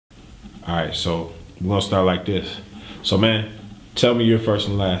All right, so we're gonna start like this. So, man, tell me your first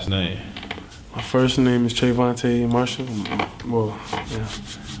and last name. My first name is Tre Marshall. Well, yeah.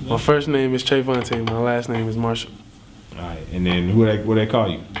 My first name is Tre. My last name is Marshall. All right, and then what they call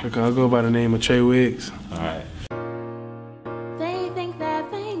you? I go by the name of Tre Wigs. All right. They think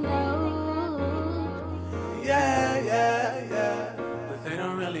that they know. Yeah. But they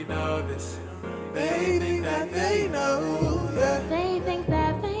don't really know this. They think that they know. They think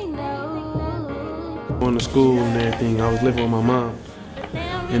that they know. Going to school and everything, I was living with my mom.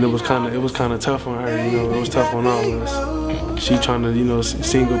 And it was kind of tough on her, you know. It was tough on all of us. She trying to, you know,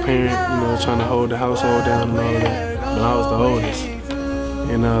 single parent, you know, trying to hold the household down and all of that. But I was the oldest,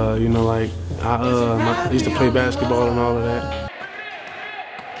 and you know, like I used to play basketball and all of that.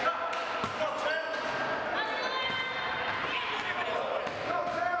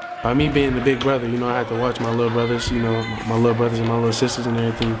 By me being the big brother, you know, I had to watch my little brothers, you know, my little brothers and my little sisters and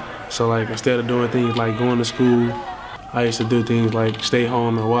everything. So like instead of doing things like going to school, I used to do things like stay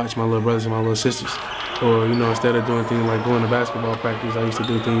home and watch my little brothers and my little sisters. Or, you know, instead of doing things like going to basketball practice, I used to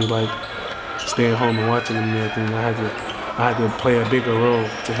do things like staying home and watching them and everything. I had to play a bigger role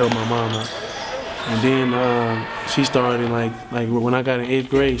to help my mom out. And then she started like when I got in 8th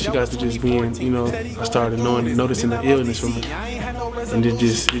grade, she got to just being, you know, I started noticing the illness from her. And it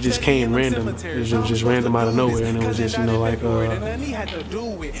just came random. It was just random out of nowhere, and it was just, you know, like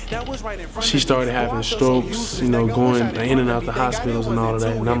she started having strokes, you know, going in and out the hospitals and all of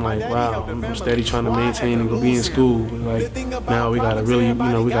that. And I'm like, wow, I'm steady trying to maintain and go be in school. Like now we gotta really, you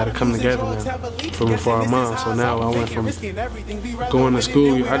know, we gotta come together now for our mom. So now I went from going to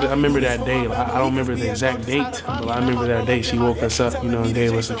school. I remember that day. I don't remember the exact date, but I remember that day she woke us up, you know, and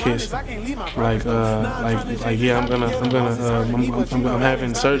gave us a kiss. Like yeah, I'm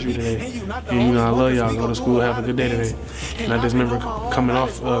having surgery today, and you know I love y'all. Go to school, have a good day today. And I just remember coming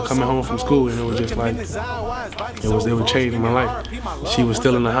home from school, and it was just like it was changing my life. She was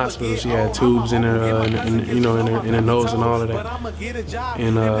still in the hospital. She had tubes in her, in her nose and all of that.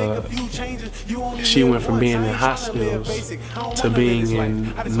 And she went from being in hospitals to being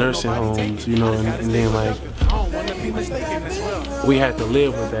in nursing homes, you know, and then like we had to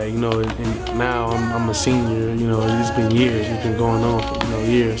live with that, you know. And now I'm a senior, you know. It's been years. It's been going on for, you know,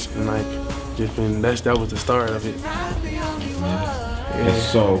 years, and like just been that was the start of it. Yeah.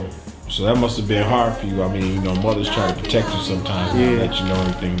 So that must have been hard for you. I mean, you know, mothers try to protect you sometimes, and let you know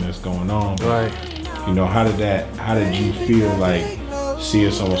everything that's going on. But, right. You know, how did you feel like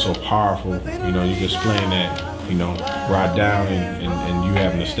seeing someone so powerful? You know, you just playing that, you know, right down and you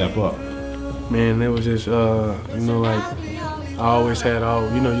having to step up. Man, it was just, you know, like I always had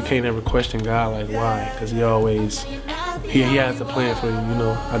you know, you can't ever question God, like why, because he has a plan for you, you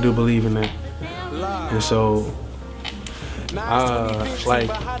know. I do believe in that. And so like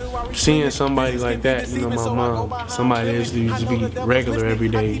seeing somebody like that, you know, my mom, somebody that used to be regular every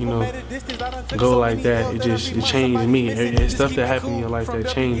day, you know, go like that, it changed me. It's stuff that happened in your life that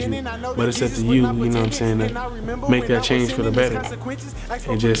changed you, but it's up to you, you know what I'm saying, to make that change for the better.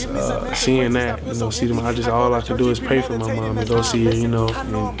 And just seeing that, you know, see them, all I could do is pray for my mom and go see her, you know,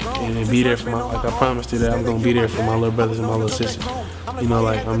 and be there for like I promised her that I'm gonna be there for my little brothers and my little sisters. You know,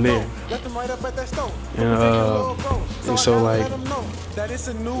 like I'm there. And so like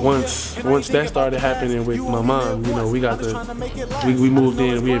once that started happening with my mom, you know, we moved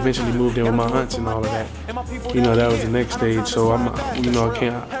in. We eventually moved in with my aunts and all of that. You know, that was the next stage. So you know,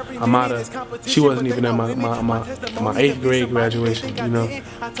 I'm out of. She wasn't even at my 8th grade graduation. You know,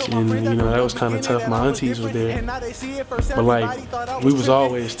 and you know that was kind of tough. My aunties were there, but like we was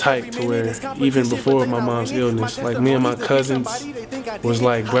always tight to where even before my mom's illness, like me and my cousins was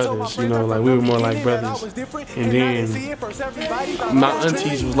like brothers. You know, like we were more like brothers. And then my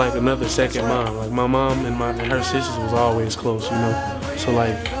aunties was like another second mom. Like my mom and her sisters was always close, you know. So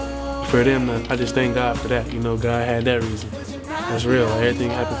like for them, I just thank God for that. You know, God had that reason. That's real. Like, everything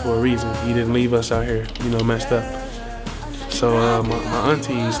happened for a reason. He didn't leave us out here, you know, messed up. So my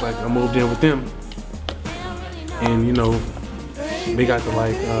aunties, like I moved in with them, and you know, they got to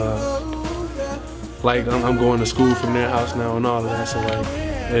like I'm going to school from their house now and all of that. So like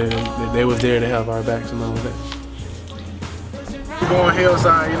they was there to have our backs and all of that. We going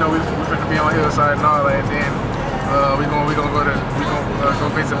Hillside, you know, we finna be on Hillside and all that. And then we gonna go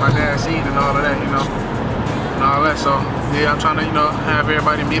visit my dad, Sheen, and all of that, you know, and all that. So yeah, I'm trying to, you know, have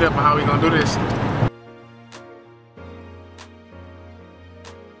everybody meet up on how we gonna do this.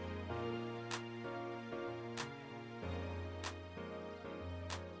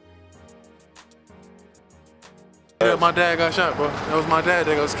 Yeah, my dad got shot, bro. That was my dad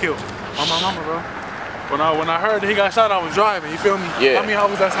that was killed. On my mama, bro. when I heard that he got shot, I was driving. You feel me? Yeah. I mean, I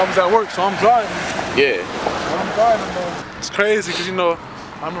was at work, so I'm driving. Yeah. When I'm driving, though, it's crazy because you know,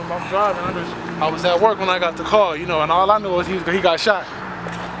 I'm driving. I was at work when I got the call, you know, and all I know is he got shot.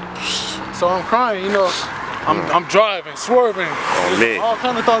 So I'm crying, you know. I'm driving, swerving. Oh, man. All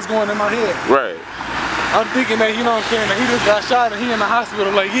kind of thoughts going in my head. Right. I'm thinking that, you know what I'm saying, that he just got shot and he in the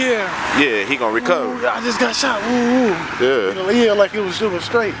hospital, like, yeah. Yeah, he gonna recover. Ooh, I just got shot, ooh. Yeah. You know, yeah, like it was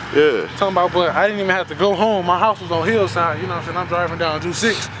straight. Yeah. Talking about, but I didn't even have to go home. My house was on Hillside, you know what I'm saying? I'm driving down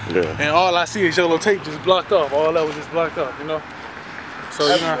 26. Yeah. And all I see is yellow tape just blocked off. All that was just blocked off, you know? So,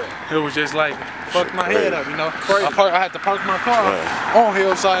 you know, it was just like, fucked my head up, you know? I had to park my car on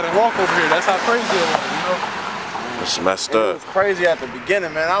Hillside and walk over here. That's how crazy it was, you know? It's messed It up. was crazy at the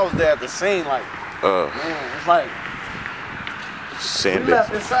beginning, man. I was there at the scene, like, man, it's like, we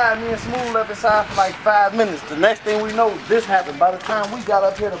left inside, me and Smooth left inside for like 5 minutes. The next thing we know, this happened. By the time we got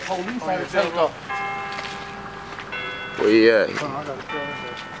up here, the police had to take off. Where you at?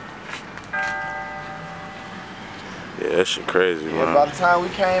 Yeah, that shit crazy, man. Yeah, by the time we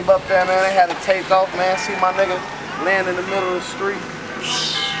came up there, man, they had to take off, man. See my nigga land in the middle of the street.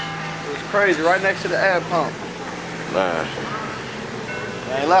 It was crazy, right next to the air pump. Man.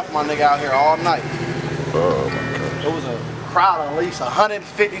 They left my nigga out here all night. Oh my God. It was a crowd of at least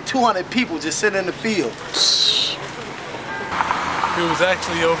 150, 200 people just sitting in the field. He was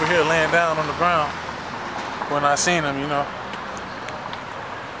actually over here laying down on the ground when I seen him, you know.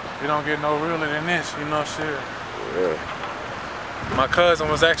 You don't get no realer than this, you know, shit. Yeah. My cousin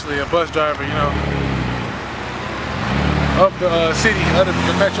was actually a bus driver, you know, up the city, the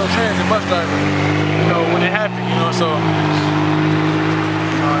Metro Transit bus driver, you know, when it happened, you know, so,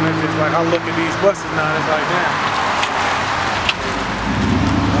 you know, and it's just like, I look at these buses now, and it's like, damn.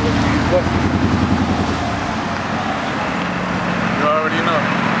 I look at these buses. You already know,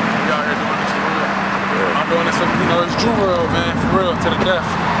 we out here doing this for real. Yeah. I'm doing this for, you know, it's Drew World, man, for real, to the death.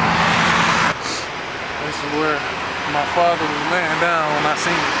 This is where my father was laying down when I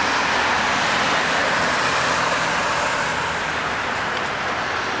seen him.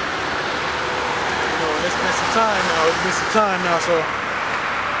 It's been some time now, so of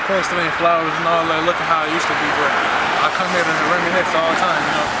course it ain't flowers and all that looking how it used to be, but I come here to reminisce all the time,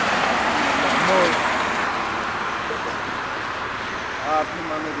 you know. R.I.P.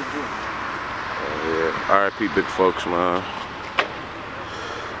 my nigga Drew. Yeah, R.I.P. big folks, man.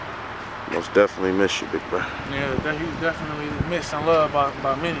 Most definitely miss you, big bro. Yeah, he's definitely missed and loved by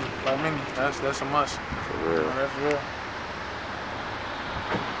many. That's a must. For real. That's real.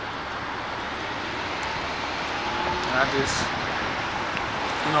 I just,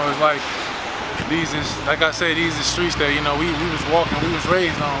 you know, it's like, these is, like I said, these are streets that, you know, we was walking, we was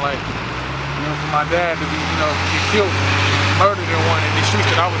raised on, like, you know, for my dad to be, you know, get killed, murdered in one, and these streets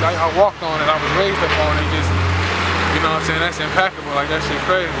that I walked on and I was raised up on, and just, you know what I'm saying, that's impeccable, like, that shit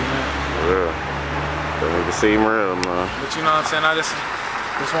crazy, man. For real. Don't even seem real, man. But you know what I'm saying, that's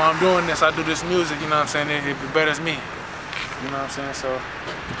why I'm doing this, I do this music, you know what I'm saying, it betters me, you know what I'm saying, so,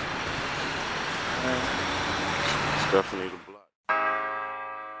 man. Definitely the block.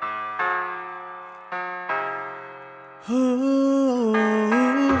 Ooh,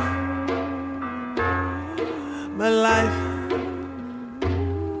 my life.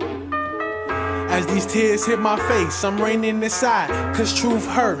 As these tears hit my face, I'm raining inside. Cause truth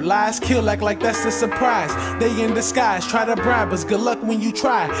hurt, lies kill, act like that's a surprise. They in disguise, try to bribe us, good luck when you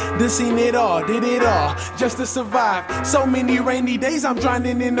try. Done seen it all, did it all, just to survive. So many rainy days, I'm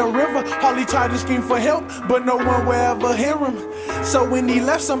drowning in the river. Holly tried to scream for help, but no one will ever hear him. So when he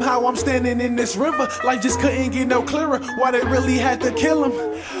left, somehow I'm standing in this river. Like just couldn't get no clearer, why they really had to kill him.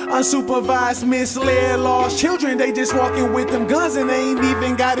 Unsupervised, misled, lost children. They just walking with them guns and they ain't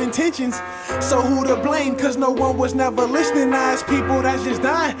even got intentions. So who to blame, cause no one was never listening. Now it's people that's just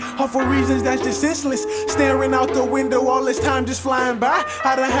dying, or for reasons that's just senseless. Staring out the window, all this time just flying by.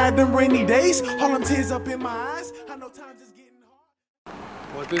 I done had them rainy days, all them tears up in my eyes. I know time's just getting hard.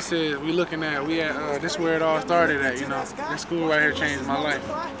 What this is, we looking at, this is where it all started at, you know. This school right here changed my life.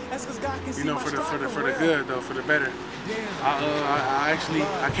 You know, for the good though, for the better.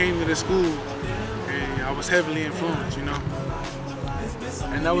 I came to this school and I was heavily influenced, you know.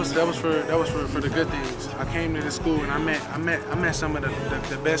 And that was for the good things. I came to this school and I met some of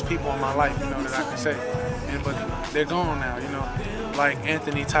the best people in my life, you know, that I can say. But they're gone now, you know. Like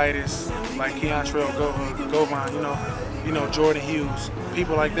Anthony Titus, like Keontrell Govan, you know, Jordan Hughes,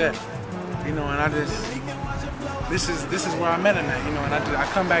 people like that. You know, and I just, this is where I met him at, you know, and I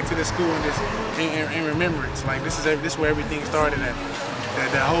come back to this school and just in remembrance. Like this is where everything started at.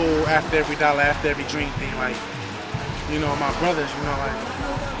 The whole after every dollar, after every drink thing, like, you know, my brothers, you know, like,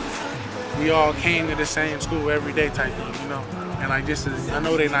 we all came to the same school every day type thing, you know. And like just I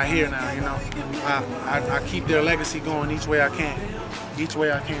know they're not here now, you know. I keep their legacy going each way I can. Each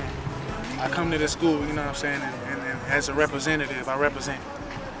way I can. I come to the school, you know what I'm saying, and as a representative, I represent,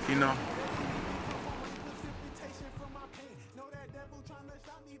 you know.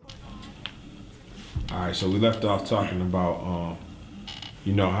 All right, so we left off talking about,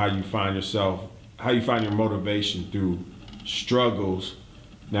 you know, how you find yourself, how you find your motivation through struggles.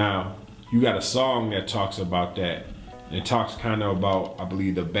 Now, you got a song that talks about that. And it talks kind of about, I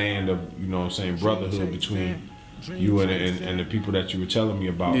believe, the band of, you know what I'm saying, brotherhood between you and the people that you were telling me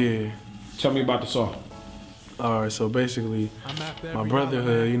about. Yeah. Tell me about the song. All right, so basically, my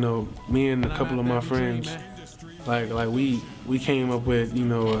brotherhood, you know, me and a couple of my friends, like we came up with, you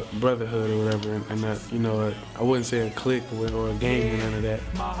know, a brotherhood or whatever, and that, you know, I wouldn't say a clique or a gang or none of that.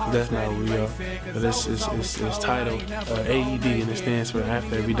 That's not what we are. But it's titled AED, and it stands for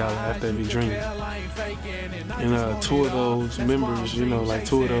After Every Dollar, After Every Dream. And two of those members, you know, like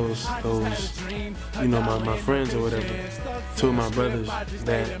two of those, you know, my friends or whatever, two of my brothers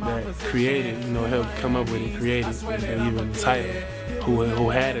that created, you know, helped come up with it, created, and even the title, who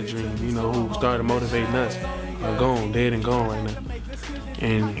had a dream, you know, who started motivating us, are gone, dead and gone right now.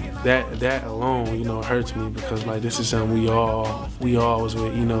 And that alone, you know, hurts me, because like this is something we all was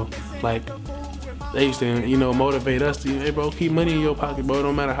with, you know, like they used to, you know, motivate us to, hey bro, keep money in your pocket, bro.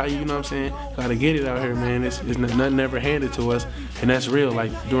 Don't matter how you know what I'm saying, gotta get it out here, man. It's nothing ever handed to us, and that's real.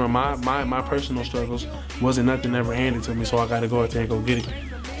 Like during my personal struggles, wasn't nothing ever handed to me, so I gotta go out there and go get it.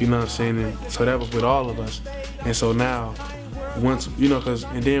 You know what I'm saying? And so that was with all of us. And so now, once, you know,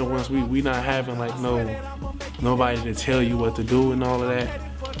 and then once we not having like nobody to tell you what to do and all of that,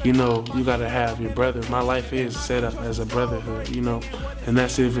 you know, you gotta have your brother. My life is set up as a brotherhood, you know, and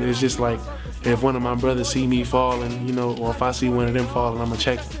that's if it's just like, if one of my brothers see me falling, you know, or if I see one of them falling, I'ma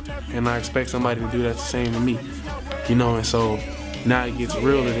check them. And I expect somebody to do that the same to me, you know. And so now it gets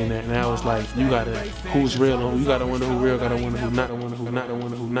realer than that. Now it's like, you gotta, who's real, you gotta wonder who real, gotta wonder who not, the wonder who not, the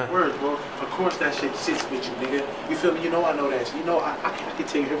wonder who not. Word, bro. Of course that shit sits with you, nigga. You feel me? You know I know that. You know I can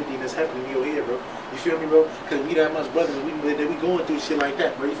tell you everything that's happening in your head, bro. You feel me, bro? Because we that much brothers, we going through shit like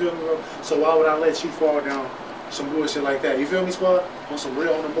that, bro. You feel me, bro? So why would I let you fall down some bullshit like that? You feel me, squad? On some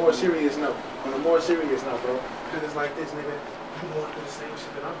real, on a more serious note. On a more serious note, bro. Because it's like this, nigga. You going through the same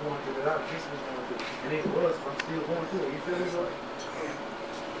shit that I'm going through, that I'm just going through. And it was, I'm still going through it. You feel me, bro?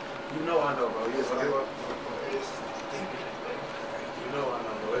 You know I know, bro. You know I know, bro.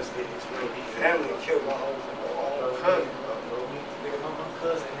 It's real deep. Family killed my whole cousin. Nigga, my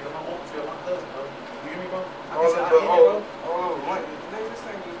cousin. Nigga, my mom feel my cousin, bro. You hear me, bro? Nigga, this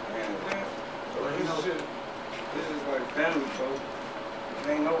ain't just paying man. This is like family, bro.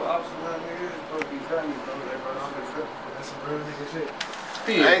 Ain't no option, nigga. It's supposed to be family, bro. That's some real nigga shit. I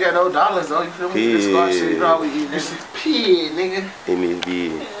ain't got no dollars though, you feel me? This squad shit probably eating this pig, nigga. In his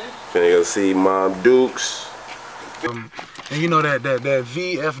bed. Finna go see Mom Dukes. And you know that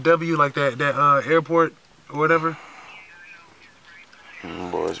VFW, like that airport or whatever?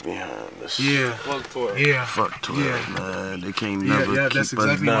 Boys behind us. Yeah. Fuck Torres. Yeah. Fuck Torres, Yeah. man. They can't never Yeah, keep that's us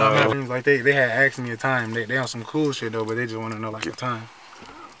exactly down. what I mean. Like they had asked me a time. They on some cool shit though, but they just want to know like the time.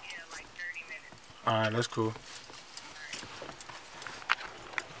 Alright, that's cool.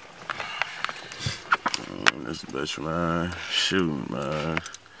 This bitch, man. Shoot, man.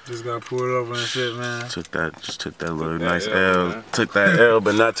 Just got pulled over and shit, man. Just took that little nice L. Man. Took that L,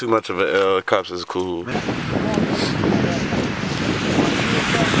 but not too much of an L. Cops is cool. You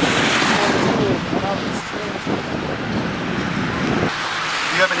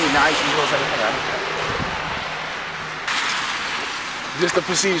have any knives and tools, anything? Just the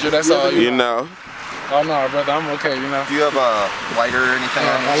procedure, that's all. You know. Oh no, brother, I'm okay, you know. Do you have a lighter or anything?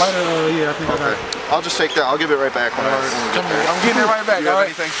 A lighter, yeah, I think I got it. I'll just take that. I'll give it right back. Come here, I'm getting it right back, alright?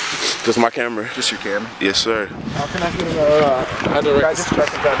 Anything? Just my camera. Just your camera? Yes, sir. How can I get it? Just check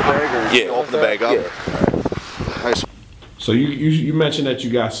inside the bag or yeah, open the bag up? Yeah. Nice. So you mentioned that you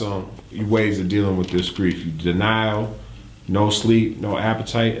got some ways of dealing with this grief. You denial, no sleep, no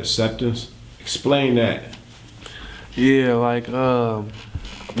appetite, acceptance. Explain that. Yeah, like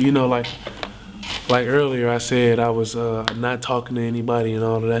you know, like earlier I said I was not talking to anybody and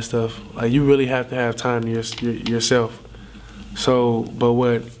all of that stuff. Like you really have to have time to yourself. So, but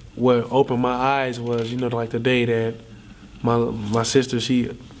what opened my eyes was, you know, like the day that my sister she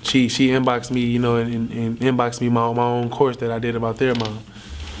inboxed me, you know, and inboxed me my own course that I did about their mom.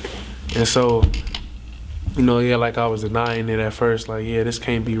 And so, you know, yeah, like I was denying it at first, like, yeah, this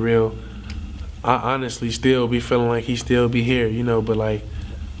can't be real. I honestly still be feeling like he still be here, you know, but like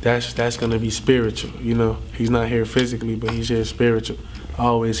that's gonna be spiritual, you know. He's not here physically, but he's here spiritual,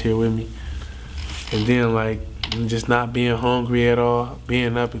 always here with me. and then like just not being hungry at all,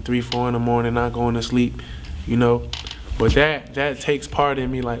 being up at 3, 4 in the morning, not going to sleep, you know. But that takes part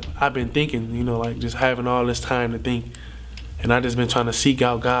in me. Like I've been thinking, you know, like just having all this time to think, and I just been trying to seek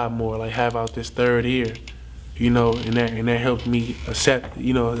out God more, like have out this third ear, you know, and that helped me accept,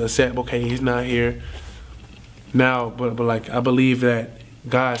 okay, He's not here now, but like I believe that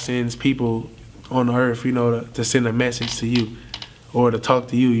God sends people on the earth, you know, to send a message to you or to talk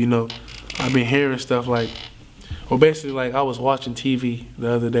to you, you know. I've been hearing stuff like, well, basically like I was watching TV the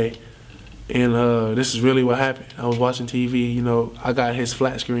other day, and this is really what happened. I was watching TV, you know, I got his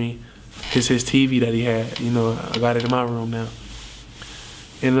flat screen, his TV that he had, you know, I got it in my room now.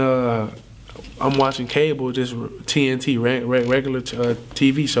 And I'm watching cable, just TNT, regular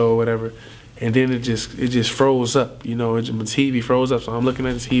TV show or whatever, and then it just froze up, you know, my TV froze up, so I'm looking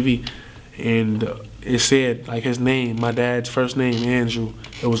at the TV, and it said like his name, my dad's first name, Andrew,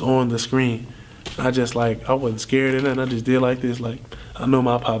 it was on the screen. I wasn't scared of nothing, I just did like this, like, I know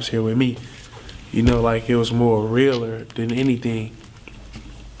my pop's here with me. You know, like it was more realer than anything.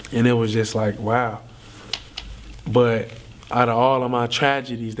 And it was just like, wow. But out of all of my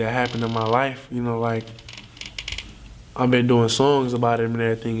tragedies that happened in my life, you know, like I've been doing songs about it and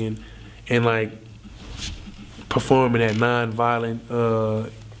everything, and like performing at non-violent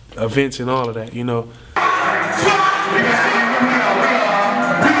events and all of that, you know.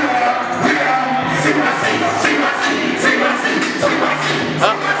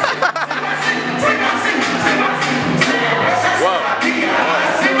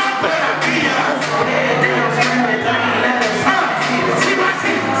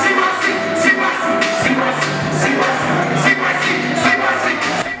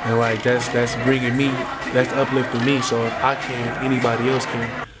 And like that's bringing me, that's uplifting me. So if I can, anybody else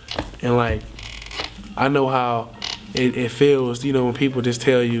can. And like I know how it feels, you know, when people just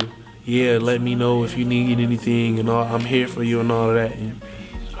tell you, yeah, let me know if you need anything and all, I'm here for you and all of that. And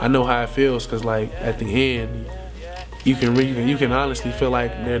I know how it feels, cause like at the end, you can honestly feel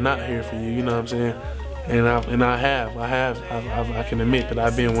like they're not here for you. You know what I'm saying? And I can admit that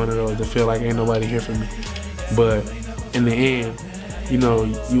I've been one of those that feel like ain't nobody here for me. But in the end, you know,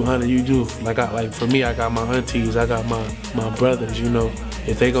 you do. Like for me, I got my aunties, I got my brothers. You know,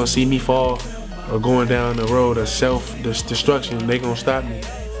 if they gonna see me fall or going down the road of self-destruction, they gonna stop me.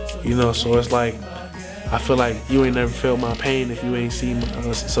 You know, so it's like, I feel like you ain't never felt my pain if you ain't seen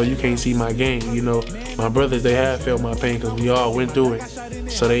so you can't see my gain. You know, my brothers, they have felt my pain because we all went through it.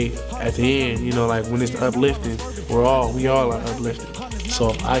 So they, at the end, you know, like when it's uplifting, we all are uplifted.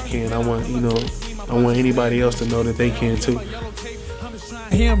 So if I can, I want anybody else to know that they can too.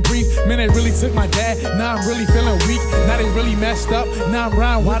 Hear him brief, man, they really took my dad. Now I'm really feeling weak. Now they really messed up. Now I'm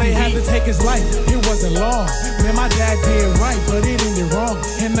riding. Why they had to take his life? It wasn't long. Man, my dad did right, but it ended wrong.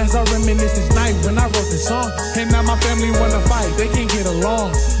 And as I reminisce this night when I wrote this song, and now my family wanna fight, they can't get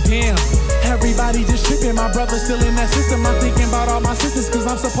along. Damn, everybody just tripping. My brother's still in that system. I'm thinking about all my sisters, cause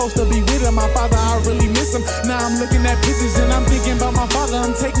I'm supposed to be with him. My father, I really miss him. Now I'm looking at pictures and I'm thinking about my father.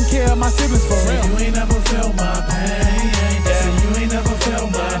 I'm taking care of my siblings for real. You ain't never felt my pain. So you ain't never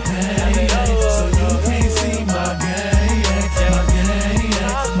felt my pain. So you can't see my game. My game.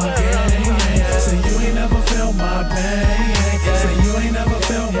 My game. So you ain't never felt my pain. So you ain't never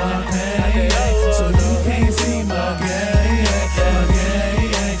felt my pain. So you can't see my game. My game.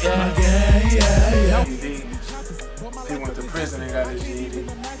 My game. He went to prison and got his GED.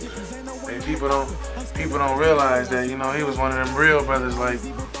 And people don't realize that, you know, he was one of them real brothers. Like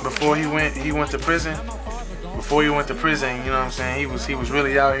before he went to prison. Before he went to prison, you know what I'm saying, he was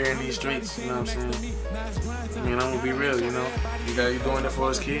really out here in these streets, you know what I'm saying. I mean, I'm gonna be real, you know. You're doing it for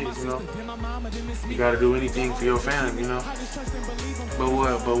his kids, you know. You gotta do anything for your family, you know. But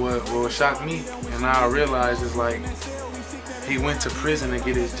what shocked me, and now I realized, is like he went to prison to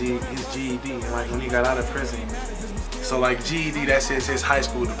get his GED, like when he got out of prison. So like GED, that says his high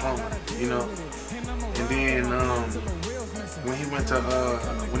school diploma, you know. And then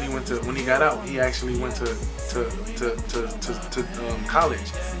when he got out, he actually went to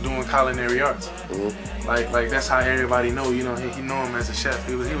college, doing culinary arts. Mm-hmm. Like that's how everybody know. You know, he know him as a chef.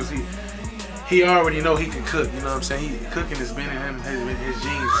 He already know he can cook. You know what I'm saying? Cooking has been in him, his genes.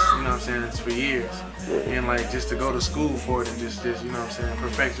 You know what I'm saying? It's for years. And like just to go to school for it and just you know what I'm saying,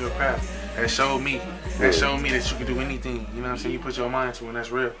 perfect your craft. That showed me that you can do anything. You know what I'm saying? You put your mind to it, and that's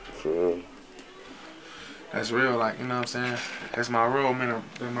real. That's real, like, you know what I'm saying? That's my role model,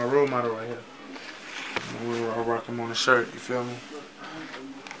 right here. I rock him on the shirt, you feel me?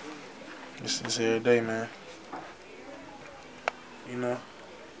 It's every day, man. You know,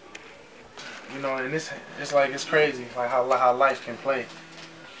 and it's like, it's crazy, like how life can play.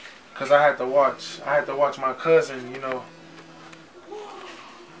 cause I had to watch my cousin, you know,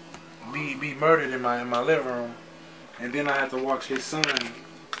 be murdered in my living room, and then I had to watch his son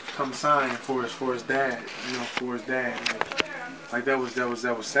come sign for his dad, you know, for his dad. Like that was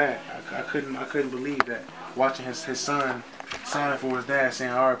sad. I couldn't believe that, watching his son sign for his dad,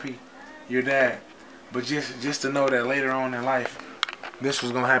 saying R.I.P. your dad. But just to know that later on in life, this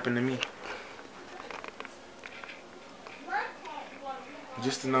was gonna happen to me.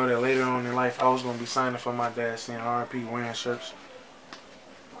 Just to know that later on in life, I was gonna be signing for my dad, saying R.I.P. wearing shirts.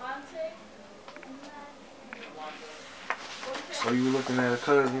 So you looking at a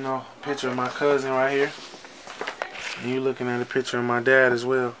cousin, you know, picture of my cousin right here. And you looking at a picture of my dad as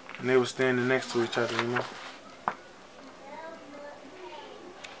well. And they were standing next to each other, you know.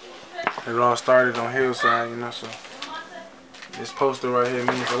 It all started on Hillside, you know, so this poster right here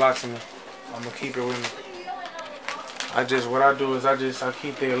means a lot to me. I'm gonna keep it with me. What I do is I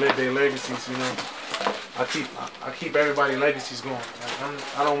keep their legacies, you know. I keep everybody's legacies going.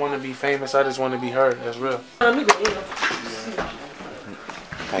 Like, I don't want to be famous. I just want to be heard. That's real. You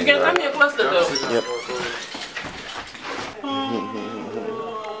can let me a cluster though. Yep.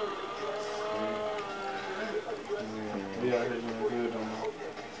 We out here doing good on that.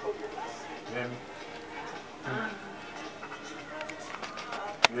 You hear me?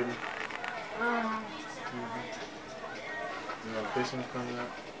 You hear me? You know, Christmas coming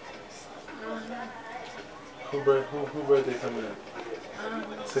up. Who birthday coming up?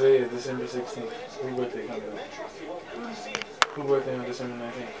 Today is December 16th. Who birthday coming up? Who birthday on December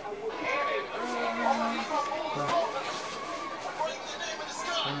 19th?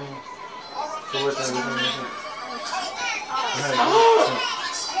 Who birthday on December 19th?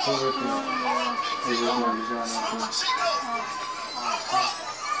 Who birthday?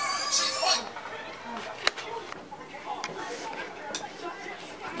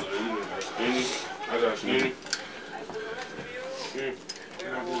 I got skinny.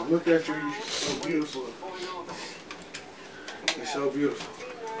 Look at you, you're so beautiful. You're so beautiful.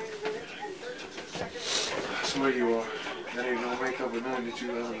 I swear you are. That ain't no makeup or nothing that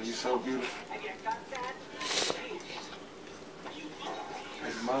you love. You're so beautiful.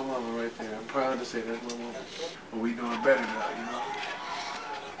 That's my mama right there. I'm proud to say that's my mama. But we doing better now, you know?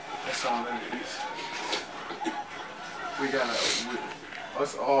 That's all that is. We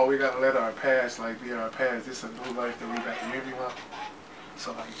gotta let our past be our past. This is a new life that we got. You hear me, Mom?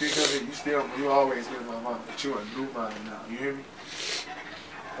 So like think of it, you always been my mom, but you're a new mom now. You hear me?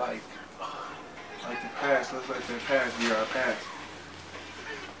 Like the past, let's let that past be our past.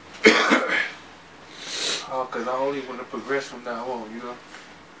 Cause I only want to progress from now on, you know?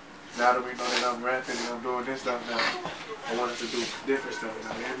 Now that we know that I'm rapping and I'm doing this stuff now, I want us to do different stuff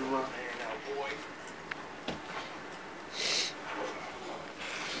now. You hear me, Mom?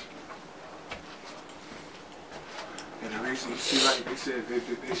 And the reason you see, like they said, they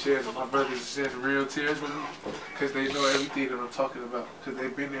shared, my brothers shed real tears with me, because they know everything that I'm talking about, because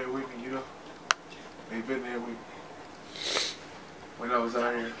they've been there with me, you know? They've been there with me. When I was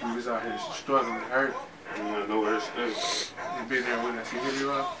out here, we was out here struggling, hurt. I know where it's good. They've been there with us, you hear me,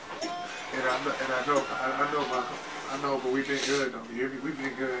 Rob? And I know, but we've been good though, you hear me? We've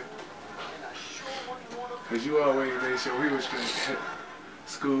been good. Because you always made sure we was good.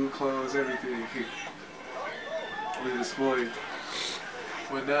 School, clothes, everything. We was spoiled.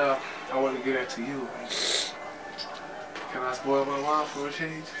 But now, I want to get that to you. Can I spoil my mom for a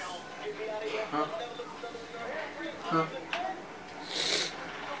change? Huh? Huh?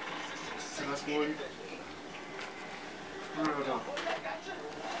 Can I spoil you? For real though.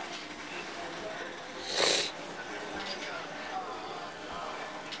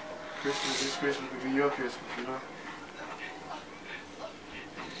 This Christmas will be your Christmas, you know?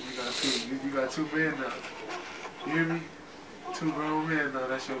 You got two men now. You hear me? Two grown men now,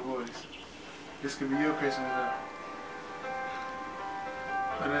 that's your boys. This could be your Christmas now.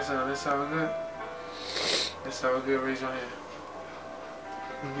 And that sound good? That sound good, raise your hand.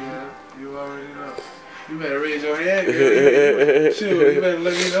 Yeah, you already know. You better raise your hand, girl. Shoot, you better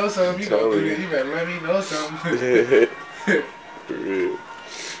let me know something. You gonna do this, you better let me know something. For real.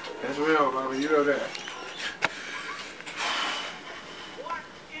 That's real, mama, you know that.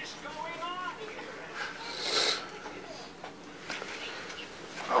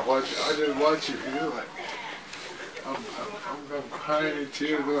 I just watch you, you know, like, I'm crying in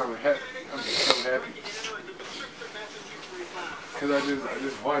tears, but I'm happy. I'm so happy. Cause I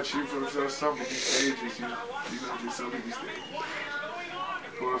just watch you from so many stages, you know, just so many stages.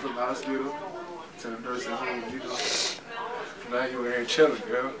 Going from the hospital to the nursing home, you know. Now you were here chilling,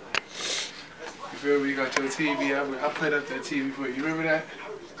 girl. You feel me? You got your TV. I put up that TV for you. You remember that?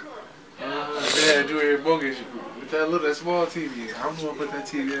 Dad, you ain't bogus. With that small TV, I'm gonna put that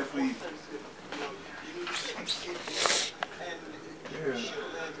TV there for you. Yeah.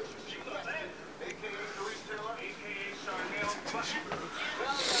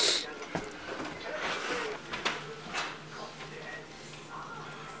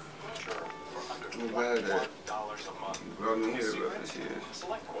 Too bad that you brought me here about this year.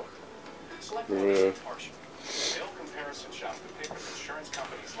 Yeah.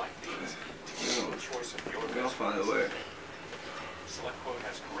 I'll find a way.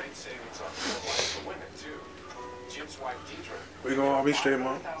 We gonna all be straight,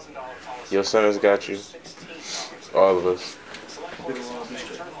 Mom. Your sons got you. All of us. We gonna all be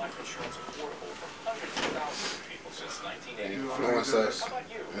straight. Influence us,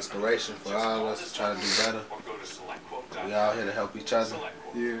 inspiration for all of us to try to do better. We all here to help each other.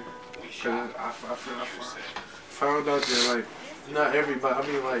 Yeah. Cause I found out that like not everybody. I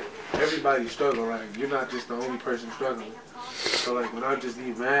mean like everybody struggle. Like you're not just the only person struggling. So like when I just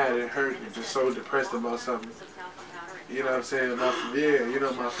be mad and hurt and just so depressed about something, you know what I'm saying? You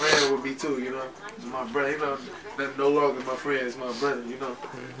know my friend would be too. You know, my brother. You know, that's no longer my friend. It's my brother. You know,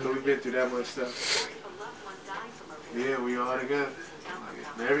 so we've been through that much stuff. Yeah, we all together.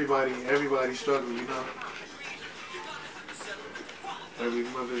 Like, everybody struggling. You know. Every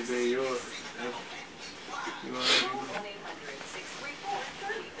Mother's Day, yours. You know what I mean?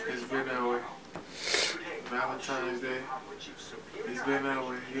 It's been that way. Valentine's Day. It's been that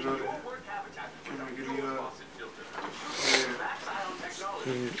way. You know that. Can I give you up?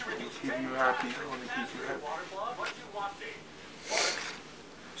 Yeah. Keep you happy. I want to keep you happy.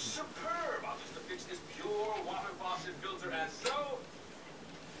 Superb! I'll just fix this pure water faucet filter as so.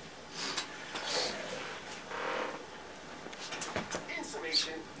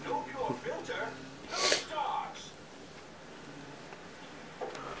 Insulation, no pure filter, no stars. What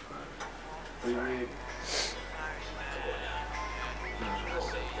do you mean?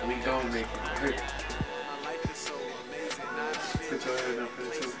 We gon' make it. Put your hand up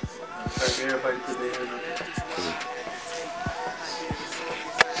there too. Like everybody put their hand up there.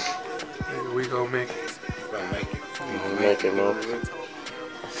 We gon' make it. We gonna make it. We gonna make it, man.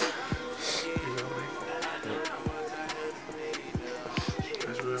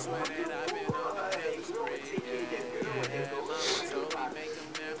 That's real.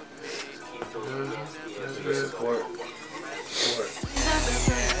 That's real. Support.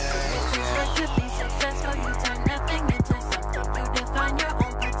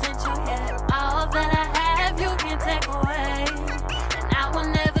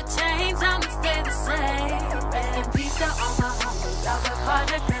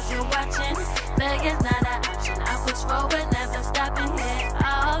 It's not an option. I push forward, never stopping here.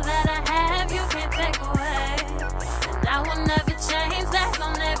 All that I have, you can't take away. And I will never change, that's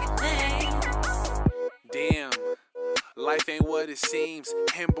on everything. Damn, life ain't what it seems.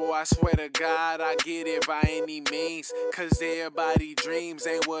 And boy, I swear to God, I get it by any means. Cause everybody dreams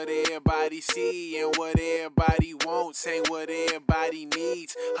ain't what everybody see. And what everybody wants ain't what everybody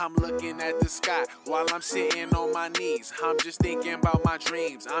needs. I'm looking at the sky while I'm sitting on my knees. I'm just thinking about my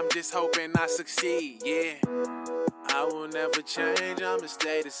dreams. I'm just hoping I succeed, yeah. I will never change, I'ma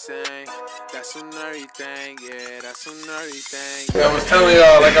stay the same. That's on everything, yeah, that's on everything. Yeah, I was telling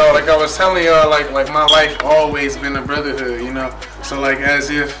y'all, like I was telling y'all, like my life always been a brotherhood, you know. So like as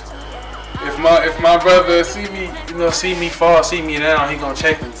if my brother see me, you know, see me fall, see me down, he gonna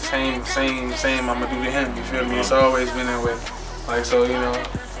check me. Same I'ma do to him. You feel me? It's always been that way. Like so, you know,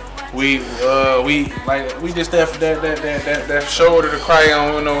 we just that shoulder to cry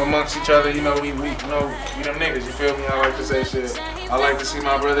on, you know, amongst each other. You know, we them niggas. You feel me? I like to say shit. I like to see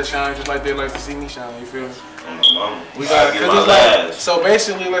my brother shine just like they like to see me shine. You feel me? We gotta get my like, so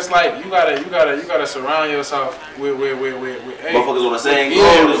basically, it's like you gotta surround yourself with Motherfuckers on the same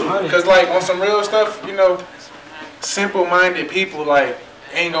goal. Cause like on some real stuff, you know, simple-minded people like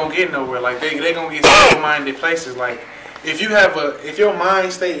ain't gonna get nowhere. Like they gonna get simple-minded places. Like if your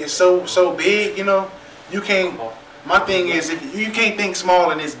mind state is so big, you know, you can't. My thing is if you can't think small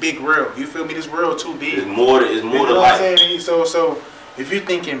in this big world. You feel me? This world too big. It's more to life. I'm saying? So if you're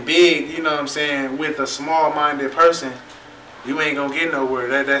thinking big, you know what I'm saying, with a small-minded person, you ain't gonna get nowhere.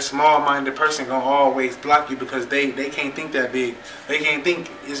 That small-minded person gonna always block you because they can't think that big. They can't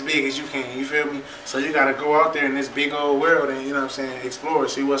think as big as you can. You feel me? So you gotta go out there in this big old world and, you know what I'm saying, explore,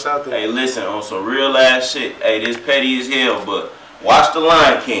 see what's out there. Hey, listen, on some real ass shit. Hey, this petty as hell, but watch The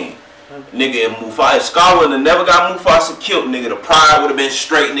Lion King. Nigga, if Scar would have never got Mufasa killed, nigga, the pride would have been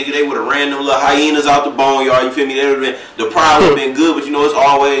straight, nigga. They would have ran them little hyenas out the boneyard. You feel me? The pride would have been good, but you know it's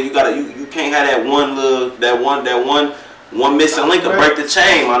always you can't have that one one missing link will break the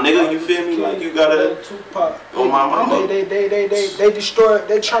chain, my nigga. You feel me? Like you gotta. Tupac. Oh my mama. They destroy.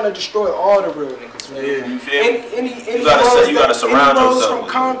 They trying to destroy all the real niggas. Man. Yeah. You feel me? Any you gotta surround yourself from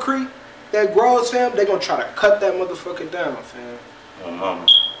with concrete that grows, fam. They gonna try to cut that motherfucker down, fam. Oh mama.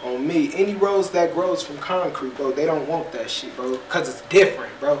 On me, any rose that grows from concrete, bro, they don't want that shit, bro. Cause it's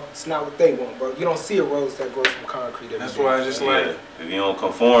different, bro. It's not what they want, bro. You don't see a rose that grows from concrete. That's why I just like. If you don't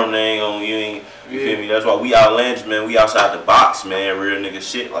conform, they ain't gonna, you ain't. You feel me? That's why we outlandish, man. We outside the box, man. Real nigga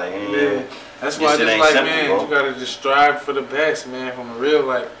shit, like. That's why I just like, simple, man. Bro. You gotta just strive for the best, man. From the real,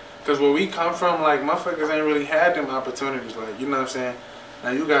 like, cause where we come from, like, motherfuckers ain't really had them opportunities, like, you know what I'm saying?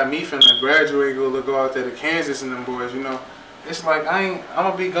 Now you got me finna graduate, go out there to Kansas and them boys, you know. It's like I'm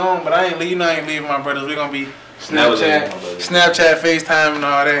gonna be gone, but I ain't leaving my brothers. We gonna be Snapchat, FaceTime and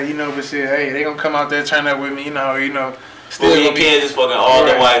all that, you know. But shit, hey, they gonna come out there turn up with me, you know. Still we in Kansas, fucking all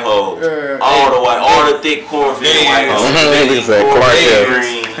the white hoes, all the thick cornfield white hoes.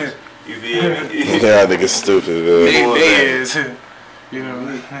 Greens. You feel me? Yeah, I think it's stupid. They is, you know.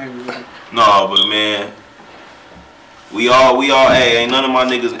 No, but man. We all, hey, ain't none of my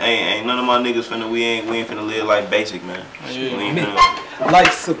niggas finna, we ain't finna live like basic, man.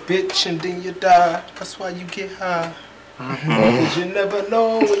 Life's a bitch and then you die. That's why you get high. Cause you never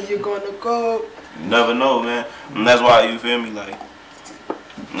know where you're gonna go. You never know, man. And that's why, you feel me, like,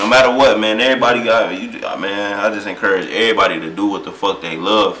 no matter what, man, everybody got, man, I just encourage everybody to do what the fuck they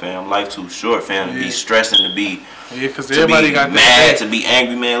love, fam. Life too short, fam, to be stressing, to be cause everybody got mad, to be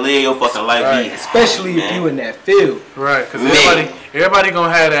angry, man. Live your fucking life, right. Especially if you in that field, right? Cause everybody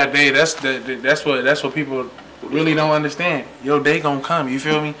gonna have that day. That's what people really don't understand. Your day gonna come. You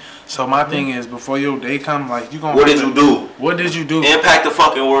feel me? So my thing is, before your day come, like you gonna. What did you do? What did you do? Impact the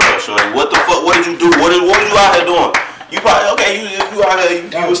fucking world, shorty. What the fuck? What did you do? What was you out here doing? You probably you out here.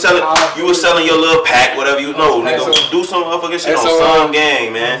 You was selling your little pack, whatever you know. Nigga, do some motherfucking shit on some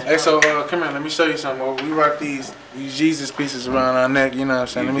gang, man. Hey, so come here, let me show you something. We rock these Jesus pieces around our neck. You know what I'm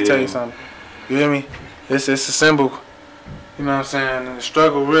saying? Let me tell you something. You hear me? It's a symbol. You know what I'm saying? And the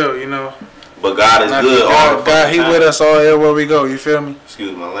struggle real. You know. But God is good. God, He with us all everywhere we go. You feel me?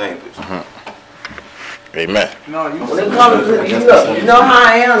 Excuse my language. Amen. No, when it comes to you know how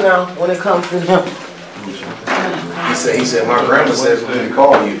I am now. When it comes to them. He said, my grandma said for me to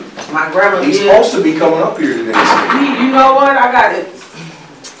call you. My grandma. He's supposed to be coming up here today. You know what? I got it.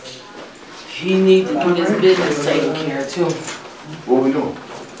 He needs to get his business taken care of too. What we doing?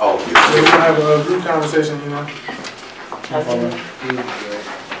 Oh, yeah. We're gonna have a group conversation, you know.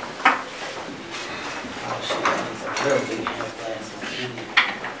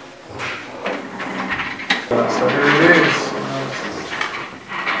 So here it is.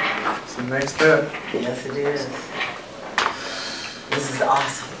 It's the next step. Yes, it is. This is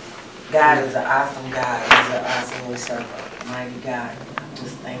awesome. God is an awesome God. He's an awesome we serve a mighty God. I'm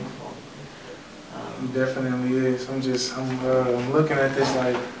just thankful. He definitely is. I'm looking at this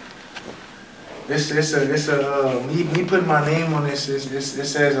like me putting my name on this. It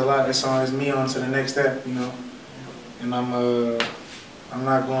says a lot. It's me on to the next step, you know. And I'm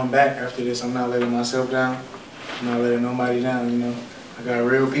not going back after this. I'm not letting myself down. I'm not letting nobody down, you know. I got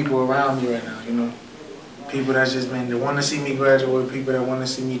real people around me right now, you know. People that's just been, that want to see me graduate, people that want to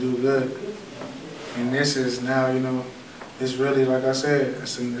see me do good. And this is now, you know, it's really, like I said,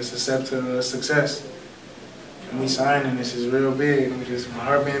 it's a step to success. And me signing this is real big. My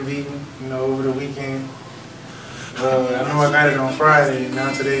heart been beating, you know, over the weekend. I know I got it on Friday, and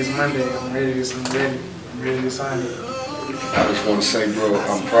now today's Monday. I'm ready to sign it. I just want to say, bro,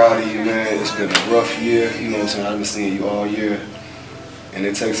 I'm proud of you, man. It's been a rough year, you know what I'm saying? I've been seeing you all year. And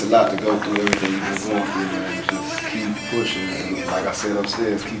it takes a lot to go through everything you've been going through, man. Just keep pushing, and like I said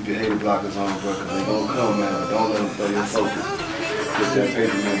upstairs, keep your hater blockers on, bro, because they gonna come, man. But don't let them throw your focus. Get that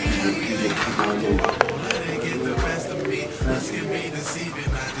paper, man. Keep on moving.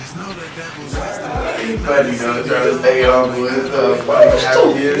 Buddy, trying to stay on with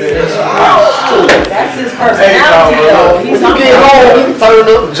that's his personality, though. He's on get home, he can turn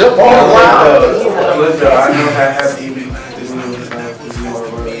up and jump all around. Listen, I know how happy you be.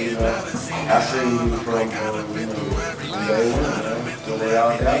 I see you from day one, the way I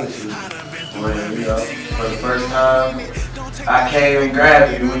was you. When, you know, for the first time, I came and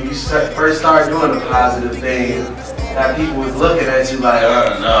grabbed you. When you first started doing a positive thing, that people was looking at you like,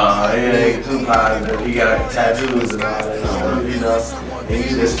 no, it ain't too positive. You got tattoos and all that stuff, you know. And you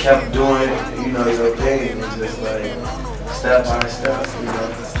just kept doing, you know, your thing. And just like, step by step, you know,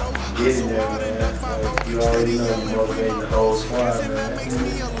 getting there, man. Like, you already know you motivating the whole squad, man.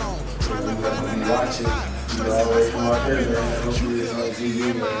 You watch it, you always come out there, man. Hopefully it's on TV,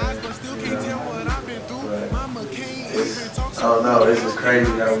 man. You know? I don't know, it's just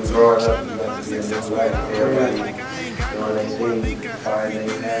crazy how we growing up, you know, to be in this life. Everybody doing their thing, find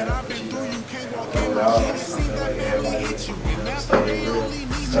their path, but you know, with all of us, I feel like everybody, you know, stay real,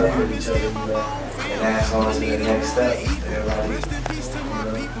 stuck with each other, you know, and ask on to the next step. Everybody, you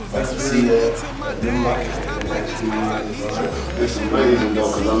know, like to see a new life in the next few years. It's amazing though,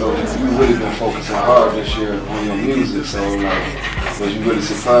 because I know you really been focusing hard this year on your music, so like, was you really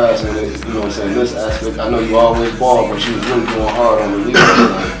surprised in it, you know what I'm saying, this aspect? I know you always ball, but you was really going hard on the music.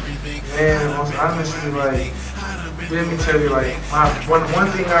 Man, honestly, like, let me tell you, like, one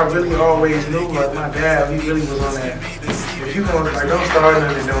thing I really always knew, like, my dad, he really was on that. If you gonna, like, don't start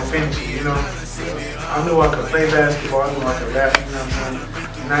nothing, don't finish it, you know? I knew I could play basketball, I knew I could rap, you know what I'm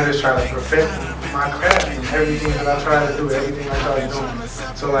saying? And I just try to perfect my craft and everything that I try to do, everything I try to do.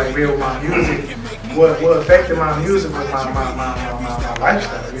 So, like, real my music, what affected my music was my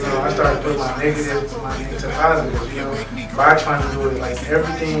lifestyle, you know? I started putting my negatives into positives, you know? By trying to do it, like,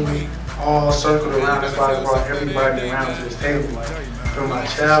 everything all circled around. That's why I brought everybody around to this table. Like, from my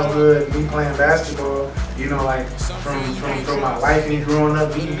childhood, me playing basketball, you know, like from my life, me growing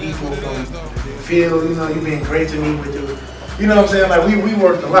up, meeting people from the field, you know, you being great to me with your, you know what I'm saying? Like we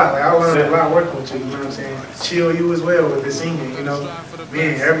worked a lot. Like I learned a lot working with you, you know what I'm saying? Chill you as well with the singing, you know, me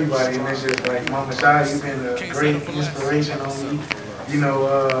and everybody, and it's just like Mama Shai, you've been a great inspiration on me. You know,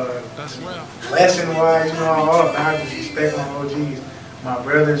 lesson-wise, you know, all I just respect my OGs. My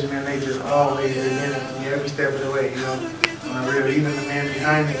brothers, man, they just always been for me every step of the way, you know. On the real, even the man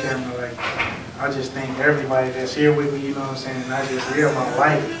behind the camera, like, I just thank everybody that's here with me, you know what I'm saying. And I just live my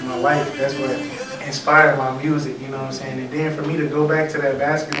life, that's what inspired my music, you know what I'm saying. And then for me to go back to that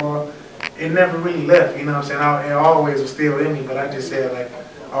basketball, it never really left, you know what I'm saying. It always was still in me, but I just said, like,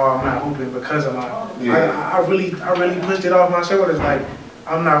 oh, I'm not hooping because of my, I really pushed it off my shoulders, like,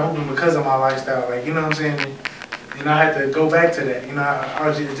 I'm not hooping because of my lifestyle, like, you know what I'm saying. And I had to go back to that. You know, I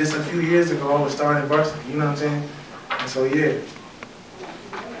was just a few years ago, I was starting varsity, you know what I'm saying? And so, yeah,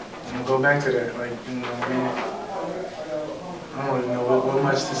 I'm going to go back to that. Like, you know what I mean? I don't really know what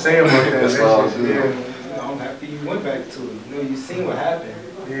much to say about that. That's all good. Yeah. I'm happy you went back to it. You know, you seen what happened.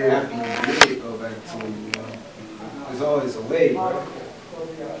 Yeah. After you did go back to it, you know. There's always a way, bro.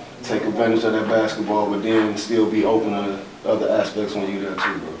 Take advantage of that basketball, but then still be open to other aspects when you're there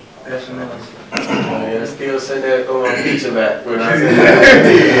too, bro. Definitely. Yeah, still send that feature back.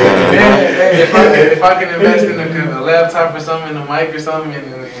 If I can invest in a laptop or something, a mic or something,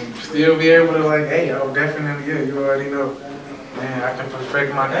 and still be able to, like, hey, I'll definitely, yeah, you already know. Man, I can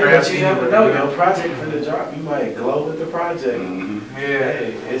perfect my craft. But you never know, your project for the drop, you might glow with the project. Yeah.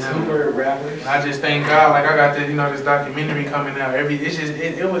 Hey, it's super rappers. I just thank God, like, I got this, you know, this documentary coming out. It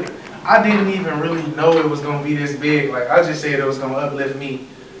was, I didn't even really know it was gonna be this big. Like, I just said it was gonna uplift me.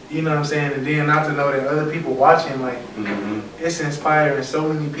 You know what I'm saying? And then not to know that other people watching, like, it's inspiring so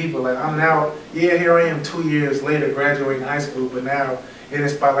many people. Like, I'm now, yeah, here I am 2 years later graduating high school, but now it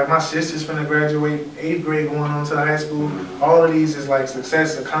inspires, like, my sister's finna graduate 8th grade going on to high school. All of these is like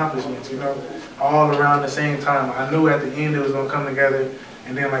success accomplishments, you know, all around the same time. I knew at the end it was gonna come together,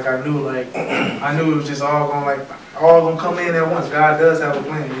 and then, like, I knew it was just all gonna come in at once. God does have a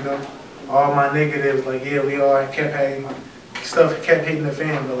plan, you know. All my negatives, like, yeah, we all kept having, stuff kept hitting the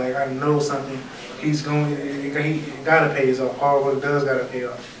fan, but, like, I know something. He gotta pay his off. Hard work does gotta pay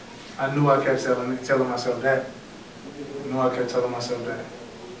off. I knew I kept telling myself that.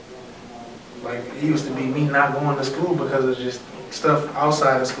 Like, it used to be me not going to school because of just stuff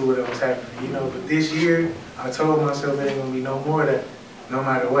outside of school that was happening, you know. But this year, I told myself there ain't gonna be no more of that, no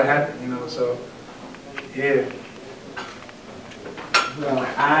matter what happened, you know. So, yeah. Well,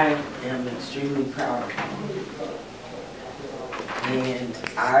 I am extremely proud of you. And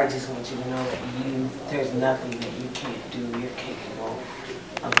I just want you to know that there's nothing that you can't do. You're capable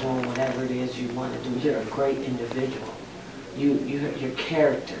of doing whatever it is you want to do. You're a great individual. Your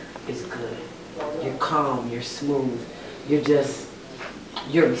character is good. You're calm, you're smooth.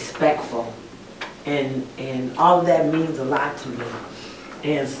 You're respectful. And all of that means a lot to me.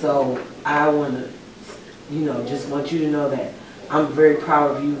 And so I want to, just want you to know that I'm very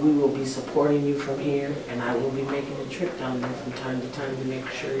proud of you. We will be supporting you from here, and I will be making a trip down there from time to time to make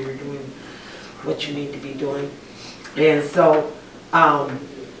sure you're doing what you need to be doing. And so I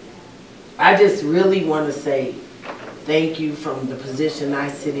just really want to say thank you from the position I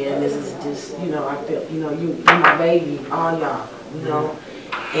sit in. This is just, I feel, you're my baby, all y'all,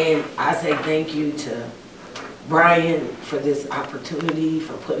 And I say thank you to Brian for this opportunity,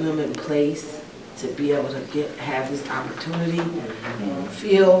 for putting them in place to be able to have this opportunity.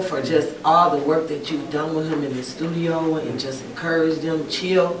 Phil, for just all the work that you've done with him in the studio and just encouraged them.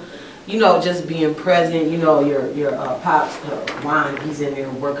 Chill, you know, just being present. You know, your pops, Ron, he's in there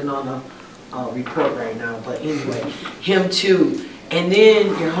working on a report right now. But anyway, him too. And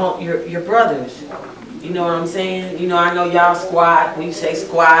then your brothers. You know what I'm saying? You know, I know y'all squad. When you say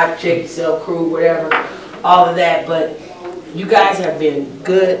squad, check yourself, crew, whatever, all of that. But you guys have been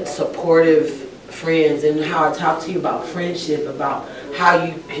good, supportive friends, and how I talk to you about friendship, about how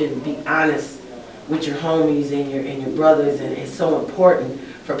you can be honest with your homies and your brothers, and it's so important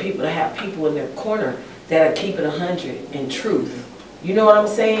for people to have people in their corner that are keeping 100 in truth. You know what I'm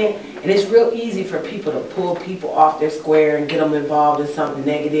saying? And it's real easy for people to pull people off their square and get them involved in something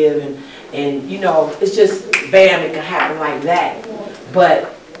negative, and you know, it's just bam, it can happen like that.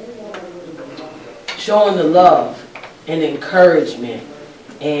 But showing the love and encouragement,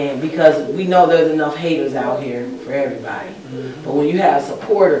 and because we know there's enough haters out here for everybody. But when you have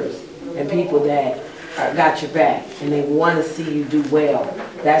supporters and people that got your back and they want to see you do well,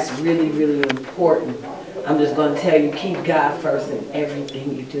 that's really, really important. I'm just going to tell you, keep God first in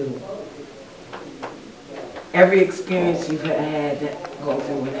everything you do. Every experience you've had that go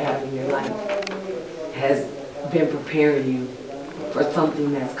through and have in your life has been preparing you for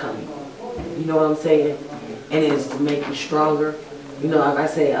something that's coming. You know what I'm saying? And it's to make you stronger. You know, like I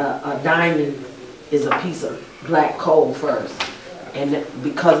say, a diamond is a piece of black coal first. And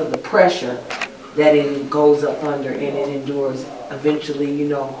because of the pressure that it goes up under and it endures, eventually, you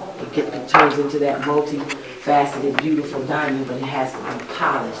know, it turns into that multi-faceted, beautiful diamond, but it has to be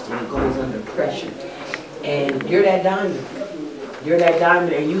polished and it goes under pressure. And you're that diamond. You're that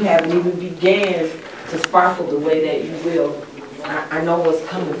diamond, and you haven't even began to sparkle the way that you will. I know what's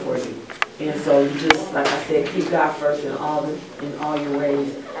coming for you. And so you just, like I said, keep God first in all your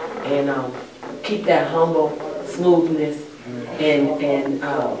ways, and keep that humble smoothness and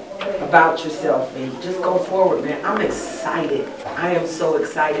about yourself, and just go forward, man. I'm excited. I am so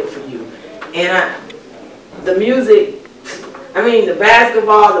excited for you. And the music, I mean, the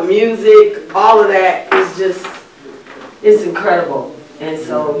basketball, the music, all of that is just, it's incredible. And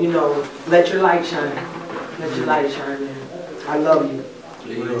so, you know, let your light shine. Let your light shine, man. I love you.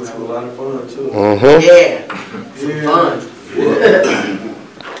 Yeah, you're gonna have a lot of fun too. Yeah, some fun. Well,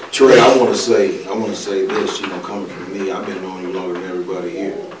 Trey, I want to say this. You know, coming from me, I've been knowing you longer than everybody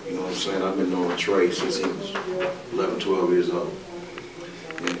here. You know what I'm saying? I've been knowing Trey since he was 11, 12 years old.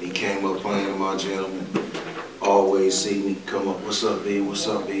 And he came up playing in my gym and always see me come up, what's up, B? What's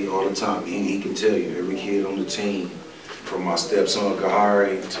up, B? All the time. He can tell you, every kid on the team, from my stepson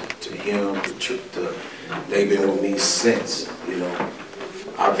Kahari to him, they've been with me since, you know.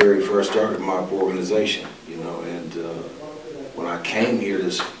 I very first started my organization, you know, and when I came here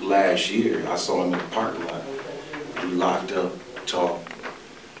this last year, I saw him in the parking lot. He locked up, talked,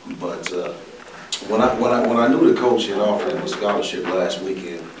 but when I knew the coach had offered him a scholarship last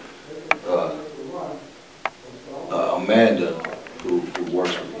weekend, Amanda, who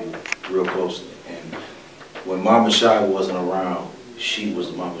works with me real closely, and when Mama Shy wasn't around, she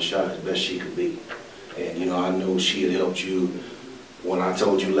was Mama Shy as best she could be, and you know, I knew she had helped you. When I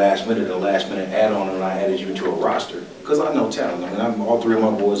told you last minute add-on, and I added you to a roster, because I know talent. I mean, all three of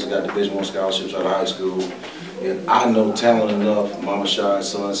my boys have got Division I scholarships out of high school, and I know talent enough. Mama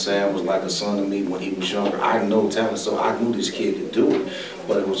Shy's son, Sam, was like a son to me when he was younger. I know talent, so I knew this kid could do it,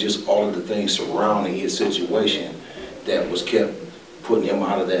 but it was just all of the things surrounding his situation that was kept putting him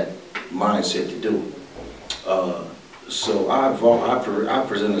out of that mindset to do it. So I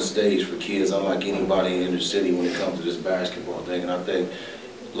present a stage for kids unlike anybody in the city when it comes to this basketball thing, and I think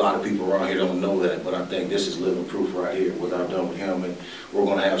a lot of people around here don't know that, but I think this is living proof right here, what I've done with him, and we're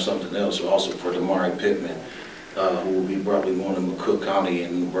going to have something else also for Damari Pittman, who will be probably going to McCook County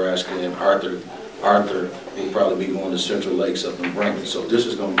in Nebraska, and Arthur will probably be going to Central Lakes up in Brandon. So this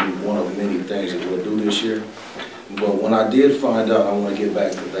is going to be one of many things that we'll do this year. But when I did find out, I want to get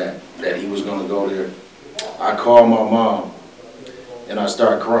back to that he was going to go there, I called my mom and I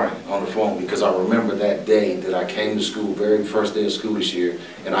started crying on the phone, because I remember that day that I came to school, very first day of school this year,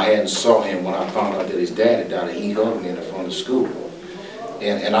 and I hadn't saw him when I found out that his dad had died, and he hugged me in the front of school.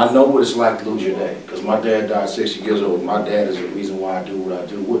 And I know what it's like to lose your dad, because my dad died 60 years old. My dad is the reason why I do what I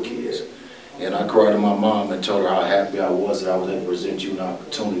do with kids. And I cried to my mom and told her how happy I was that I was able to present you an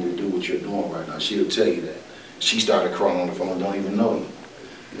opportunity to do what you're doing right now. She'll tell you that. She started crying on the phone, don't even know you.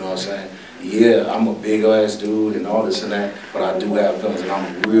 You know what I'm saying? Yeah, I'm a big ass dude and all this and that, but I do have feelings, and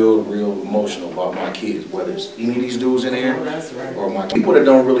I'm real emotional about my kids, whether it's any of these dudes in here or my people that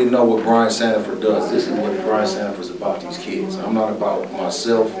don't really know what Brian Sanford does. This is what Brian Sanford is about, these kids. I'm not about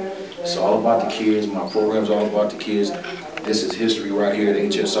myself. It's all about the kids. My program's all about the kids. This is history right here at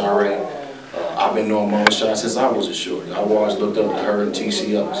HSRA. I've been knowing Mama Shy since I was a shorty. I've always looked up to her and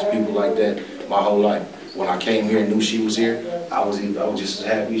TCLs, people like that, my whole life. When I came here and knew she was here, I was just as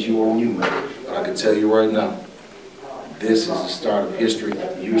happy as you were when you met her. But I can tell you right now, this is the start of history.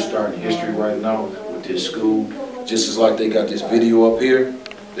 You're starting history right now with this school. Just as like they got this video up here,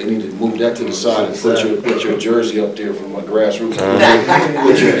 they need to move that to the side and put your jersey up there from my grassroots.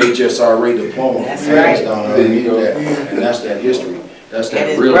 Put your HSRA diploma. That's right. Down underneath that. And that's that history. That's that and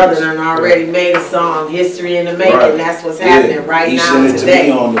his real brother done already made a song, History in the Making. Right. That's what's happening right he now sent it today.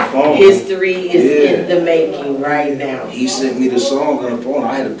 to me on the phone. History is in the making right now. He sent me the song on the phone.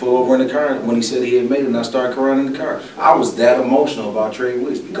 I had to pull over in the car when he said he had made it, and I started crying in the car. I was that emotional about Tre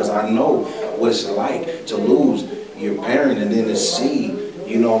Wigs because I know what it's like to lose your parent and then to see,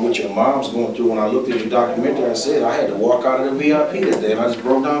 you know, what your mom's going through. When I looked at your documentary, I said I had to walk out of the VIP that day, and I just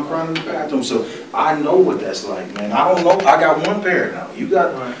broke down crying in the bathroom. So I know what that's like, man. I don't know. I got one parent now. You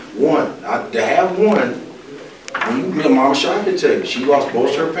got one. To have one, when you, Mama Shy could tell you, she lost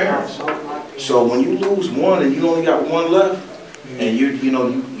both her parents. So when you lose one and you only got one left, and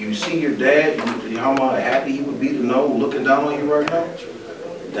you see your dad, how happy he would be to know looking down on you right now.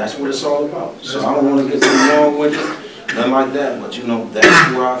 That's what it's all about. So I don't want to get too long with it. Nothing like that, but you know,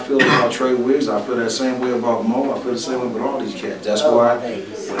 that's where I feel about Tre Wigs. I feel that same way about Mo. I feel the same way with all these cats. That's why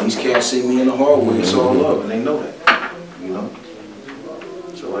when these cats see me in the hallway, it's all love, and they know that. You know?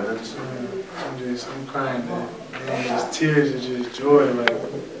 So I got to say. I'm crying, man. Just tears of just joy. Like,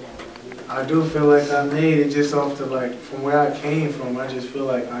 I do feel like I made it just off the, like, from where I came from. I just feel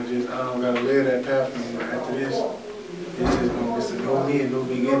like I don't gotta live that path anymore. After this, it's a new me, a new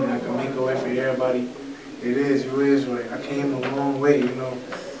beginning. I can make a way for everybody. It is, you is right. I came a long way, you know.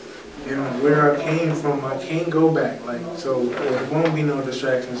 And where I came from, I can't go back. Like, so there won't be no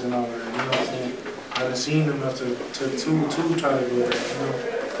distractions and all that. You know what I'm saying? I done seen enough to try to go back, you know.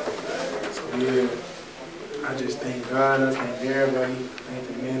 So yeah, I just thank God, I thank everybody, thank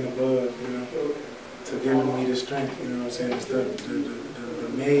the man above, you know, to giving me the strength, you know what I'm saying? It's the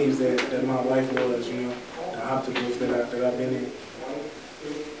maze that my life was, you know, the obstacles that I've been in.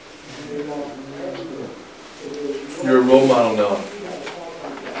 You're a role model now.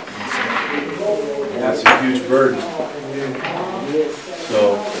 That's a huge burden.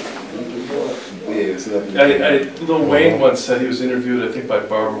 So, Lil Wayne once said, he was interviewed, I think by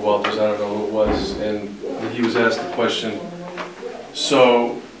Barbara Walters, I don't know who it was, and he was asked the question,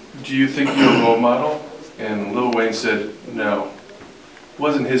 so, do you think you're a role model? And Lil Wayne said, no. It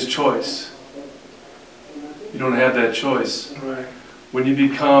wasn't his choice. You don't have that choice. Right. When you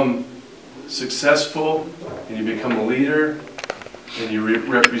become successful and you become a leader and you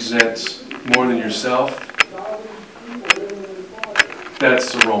represent more than yourself,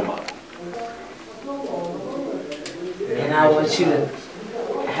 that's a role model. And I want you to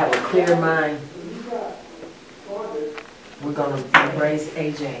have a clear mind. We're going to embrace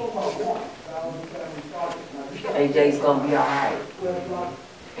AJ. AJ's going to be all right.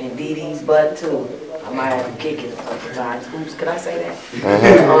 And Dee Dee's butt too. I might have to kick it a couple times. Oops, could I say that?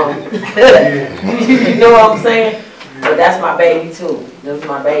 You know what I'm saying? But that's my baby too. Those are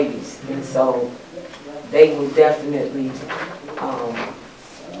my babies. And so they will definitely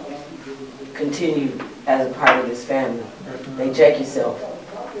continue as a part of this family. They check yourself.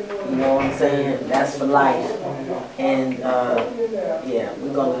 You know what I'm saying? That's for life. And yeah,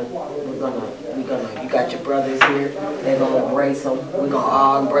 we're gonna, you got your brothers here. They're gonna embrace them. We're gonna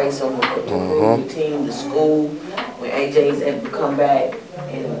all embrace them. We'll put the crew, the team, the school. When AJ's able to come back,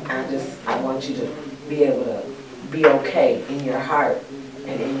 and I want you to be able to be okay in your heart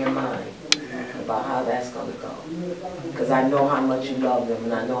and in your mind about how that's gonna go. Because I know how much you love them,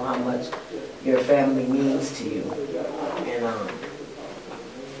 and I know how much your family means to you. And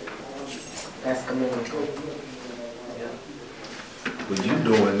that's commendable. When you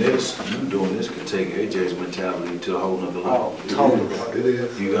doing this can take AJ's mentality to a whole nother level. Oh,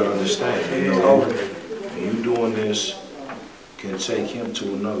 totally. You gotta understand, you know, when you doing this can take him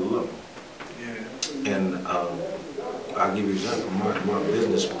to another level. Yeah. And I'll give you an example. My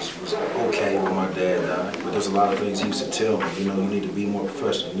business was okay when my dad died, but there's a lot of things he used to tell me. You know, you need to be more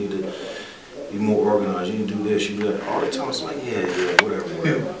professional. You need to be more organized. You need to do this, you do that. All the time it's like, yeah,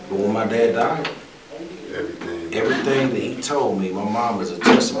 whatever. But when my dad died, everything that he told me, my mom is a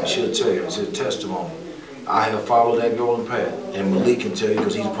testament. She'll tell you, it's a testimony. I have followed that golden path, and Malik can tell you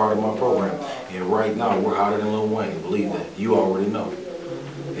because he's part of my program. And right now, we're hotter than Lil Wayne. Believe that. You already know.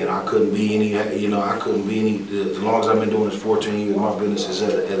 And I couldn't be any, you know, as long as I've been doing this 14 years, my business is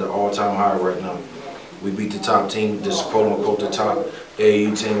at an all-time high right now. We beat the top team, this quote-unquote the top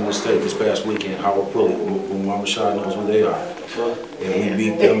AAU team in the state this past weekend, Howard Pulley, when Mama Shy knows who they are. And we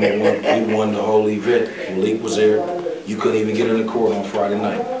beat them and we won the whole event. Malik was there. You couldn't even get in the court on Friday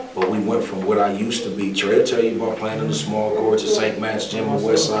night. But we went from what I used to be. Trey will tell you about playing in the small courts at St. Matt's Gym on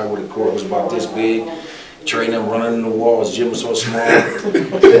West Side where the court was about this big. Trey them running in the walls, gym was so small.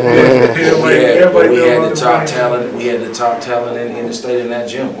 But we had the top talent. We had the top talent in the state in that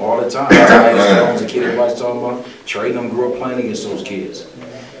gym all the time. I was a kid everybody's talking about. Trey them grew up playing against those kids.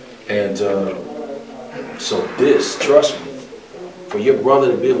 And so this, trust me, for your brother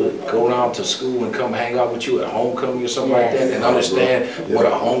to be able to go down to school and come hang out with you at homecoming or something like that and understand what a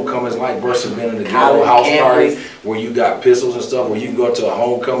homecoming is like versus being in the ghetto house party where you got pistols and stuff, where you can go to a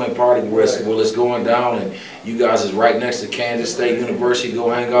homecoming party where it's going down and you guys is right next to Kansas State University, go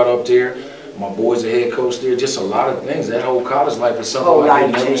hang out up there. My boy's the head coach there. Just a lot of things. That whole college life is something I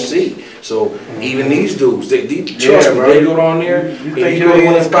didn't never see. So even these dudes, trust me, they go down there. You think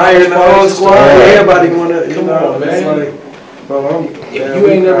you're inspired the whole squad? Everybody wanna come on, man. If you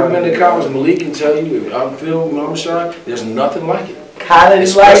ain't never been to college, Malik can tell you, if I'm feeling Mama Shy, there's nothing like it.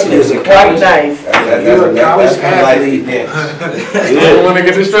 College life is quite nice. You're a college athlete. You don't want to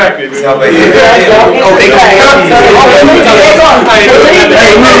get distracted. They're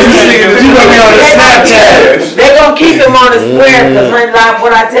going to keep him on the square because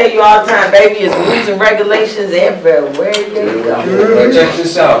what I tell you all the time, baby, is rules and regulations everywhere you go. But check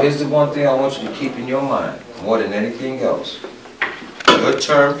this out. Here's the one thing I want you to keep in your mind more than anything else. Your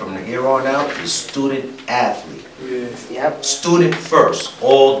term from here on out is student athlete. Yes. Yep. Student first,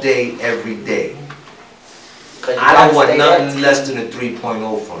 all day, every day. I don't want nothing less than a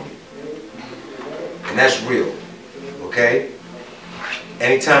 3.0 from you. And that's real. Okay?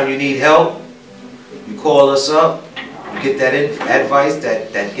 Anytime you need help, you call us up, you get that advice,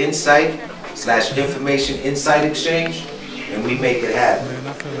 that insight / information insight exchange, and we make it happen.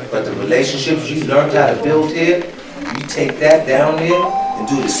 But the relationships you learned how to build here, you take that down there and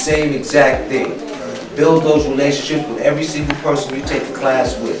do the same exact thing. Build those relationships with every single person you take the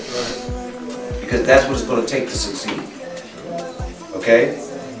class with. Because that's what it's going to take to succeed. Okay?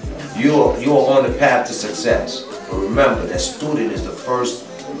 You are on the path to success. But remember, that student is the first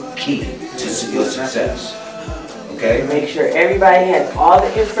key to your success. Okay? Make sure everybody has all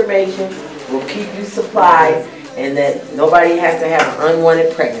the information, will keep you supplied, and that nobody has to have an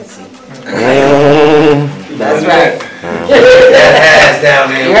unwanted pregnancy. That's right. That ass down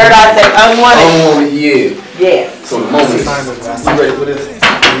there. You heard I say unwanted? Unwanted, yeah. Yeah. So the moment. You ready for this?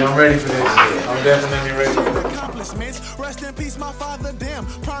 I'm ready for this. I'm definitely ready for this. Accomplishments. Rest in peace, my father. Damn.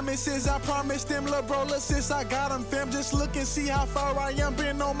 Promises I promised them, little bro, since I got them, fam. Just look and see how far I am.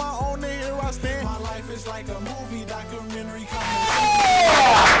 Been on my own, and here I stand. My life is like a movie documentary.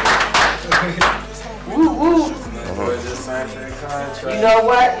 Woo woo. You know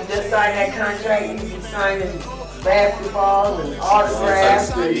what? You just signed that contract. You be signing basketballs and autographs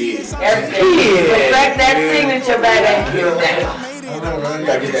and everything. Perfect that signature, baby. You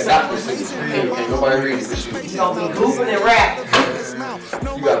gotta get that doctor's signature. Can't nobody read it. You're gonna be hooping and rapping.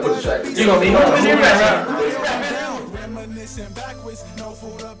 You gotta put the track. You're gonna be hooping and rapping. Reminiscing backwards, no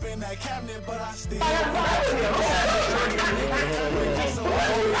food up in that cabinet, but I still.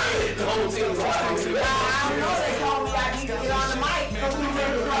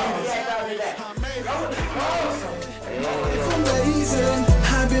 It's amazing,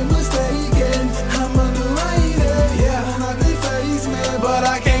 I've been mistaken, I'm underrated. Yeah, I'm not the face man, but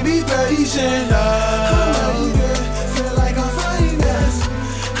I can't be patient. Feel like I'm famous.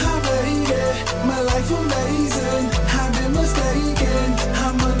 I made it, my life amazing. I've been mistaken,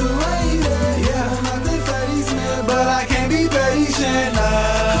 I'm underrated. Yeah, I'm not the face man, but I can't be patient.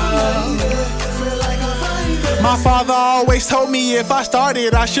 My father always told me if I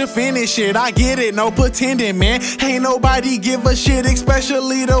started, I should finish it. I get it, no pretending, man. Ain't nobody give a shit,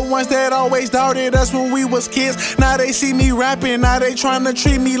 especially the ones that always doubted us when we was kids. Now they see me rapping, now they trying to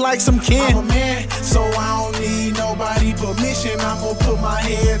treat me like some kin. I'm a man, so I don't need nobody permission. I'ma put my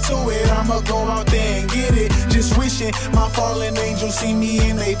head to it, I'ma go out there and get it. Just wishing my fallen angels see me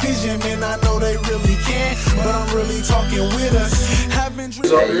in their vision, man. I know they really can, but I'm really talking with us.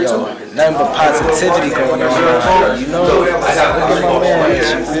 Hey, yo, nothing but positivity going on. You know, I got my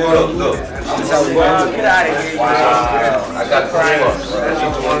man. Look. This how we do it. Get out of here. Wow. I got the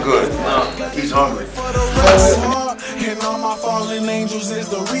He's doing good. He's hungry. And all my fallen angels is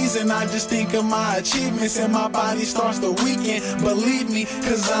the reason. I just think of my achievements and my body starts to weaken. Believe me,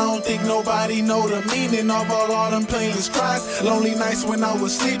 cause I don't think nobody know the meaning of all them painless cries. Lonely nights when I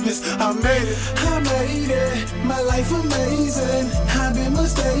was sleepless. I made it, my life amazing. I've been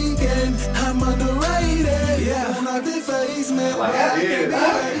mistaken, I'm underrated. Yeah, I've been phased, man. I can't be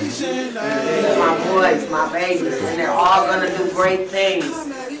patient. My boys, my babies, and they're all gonna do great things.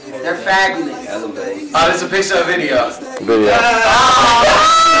 They're fabulous. Oh, this is a picture of video. Video. Alright,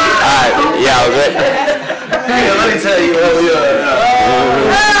 yeah, good. Let me tell you.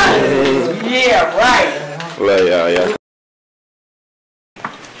 Yeah, right. Love y'all, yeah.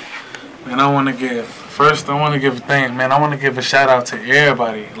 Man, I want to give thanks, man. I want to give a shout out to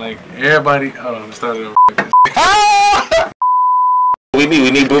everybody. Like, everybody. Hold on, start it over. We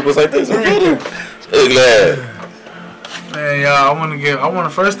need bloopers like this. Glad. Man, y'all, I want to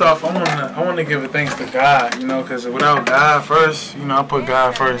give a thanks to God, you know, because without God first, you know, I put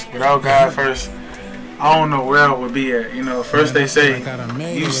God first. Without God first, I don't know where I would be at, you know. First they say,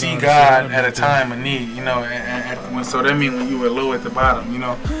 you see God at a time of need, you know, so that means when you were low at the bottom, you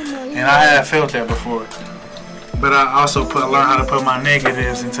know. And I have felt that before. But I also learn how to put my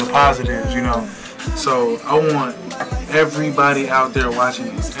negatives into positives, you know. So I want everybody out there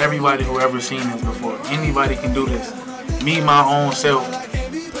watching this, everybody who ever seen this before, anybody can do this. Me, my own self,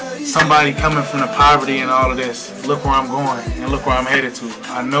 somebody coming from the poverty and all of this, look where I'm going and look where I'm headed to.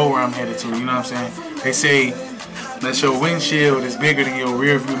 I know where I'm headed to, you know what I'm saying? They say that your windshield is bigger than your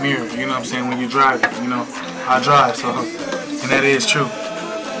rear view mirror, you know what I'm saying, when you drive it, you know. I drive, so, and that is true.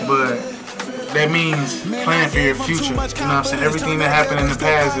 But that means plan for your future, you know what I'm saying? Everything that happened in the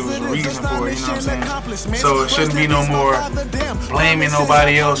past, there was a reason for it, you know what I'm saying? So it shouldn't be no more blaming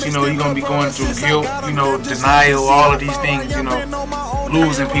nobody else, you know, you're going to be going through guilt, you know, denial, all of these things, you know,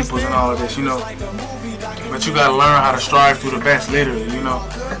 losing people and all of this, you know. But you got to learn how to strive through the best, literally, you know.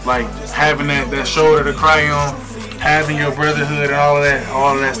 Like having that shoulder to cry on, having your brotherhood and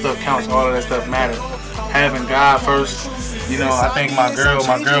all of that stuff counts, all of that stuff matters. Having God first. You know, I think my girl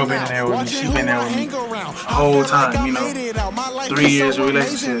been in there with me. She been there with me the whole time, you know. 3 years of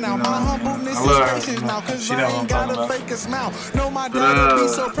relationship, you know. I love her, you know. She know what I'm talking about.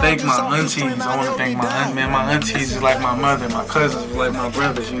 But thank my aunties. I want to thank my aunt, man. My aunties is like my mother. My cousins is like my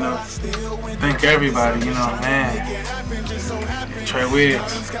brothers, you know. Thank everybody, you know, man. Tre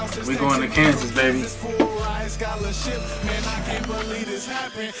Wigs. We going to Kansas, baby. Scholarship, man, I can't believe this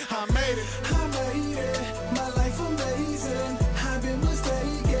happened. I made it.